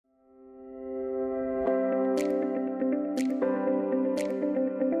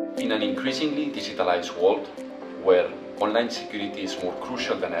In an increasingly digitalized world, where online security is more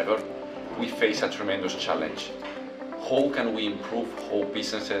crucial than ever, we face a tremendous challenge. How can we improve how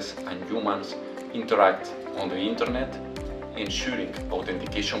businesses and humans interact on the internet, ensuring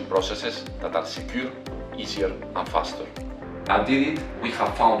authentication processes that are secure, easier and faster? At Didit, we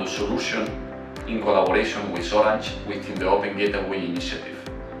have found a solution in collaboration with Orange within the Open Gateway initiative.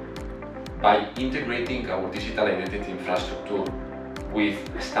 By integrating our digital identity infrastructure with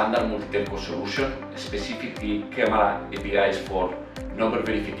a standard multi-telco solution, specifically CAMARA APIs for number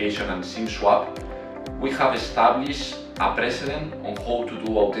verification and SIM swap, we have established a precedent on how to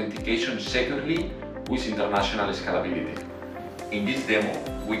do authentication securely with international scalability. In this demo,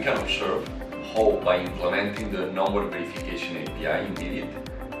 we can observe how, by implementing the number verification API in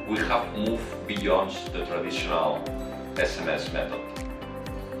Didit, we have moved beyond the traditional SMS method.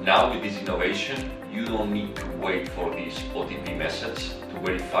 Now with this innovation, you don't need to wait for this OTP message to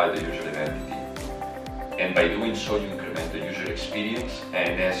verify the user identity. And by doing so, you increment the user experience and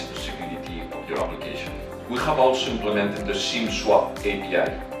enhance the security of your application. We have also implemented the SIM swap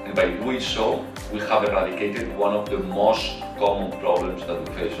API. And by doing so, we have eradicated one of the most common problems that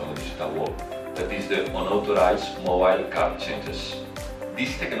we face on the digital world. That is the unauthorized mobile card changes.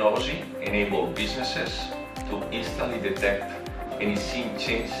 This technology enables businesses to instantly detect any SIM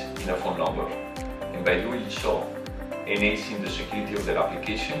change in a phone number, and by doing so, enhancing the security of their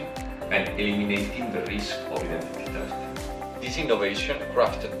application and eliminating the risk of identity theft. This innovation,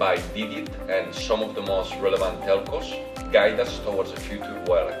 crafted by Didit and some of the most relevant telcos, guide us towards a future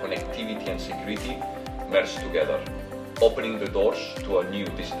where connectivity and security merge together, opening the doors to a new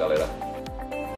digital era.